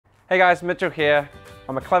Hey guys, Mitchell here.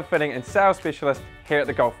 I'm a club fitting and sales specialist here at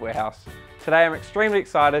the Golf Warehouse. Today I'm extremely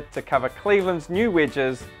excited to cover Cleveland's new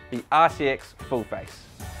wedges, the RTX Full Face.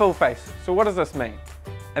 Full face, so what does this mean?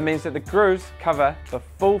 It means that the grooves cover the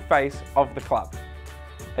full face of the club.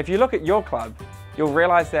 If you look at your club, you'll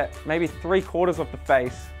realize that maybe 3/4 of the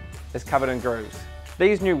face is covered in grooves.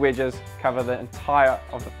 These new wedges cover the entire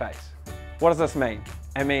of the face. What does this mean?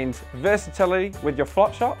 It means versatility with your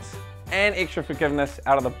flop shots and extra forgiveness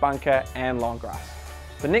out of the bunker and long grass.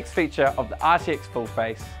 The next feature of the RTX Full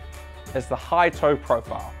Face is the high toe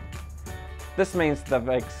profile. This means they've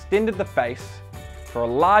extended the face for a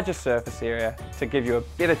larger surface area to give you a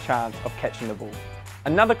better chance of catching the ball.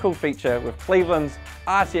 Another cool feature with Cleveland's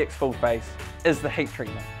RTX Full Face is the heat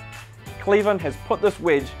treatment. Cleveland has put this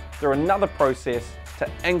wedge through another process to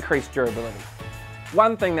increase durability.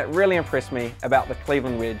 One thing that really impressed me about the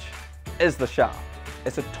Cleveland wedge is the shaft.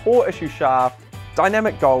 It's a tour issue shaft,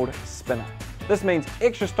 dynamic gold spinner. This means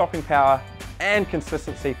extra stopping power and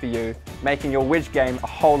consistency for you, making your wedge game a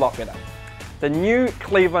whole lot better. The new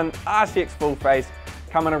Cleveland RTX Full Face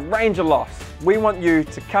come in a range of lofts. We want you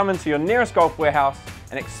to come into your nearest Golf Warehouse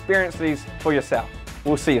and experience these for yourself.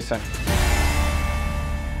 We'll see you soon.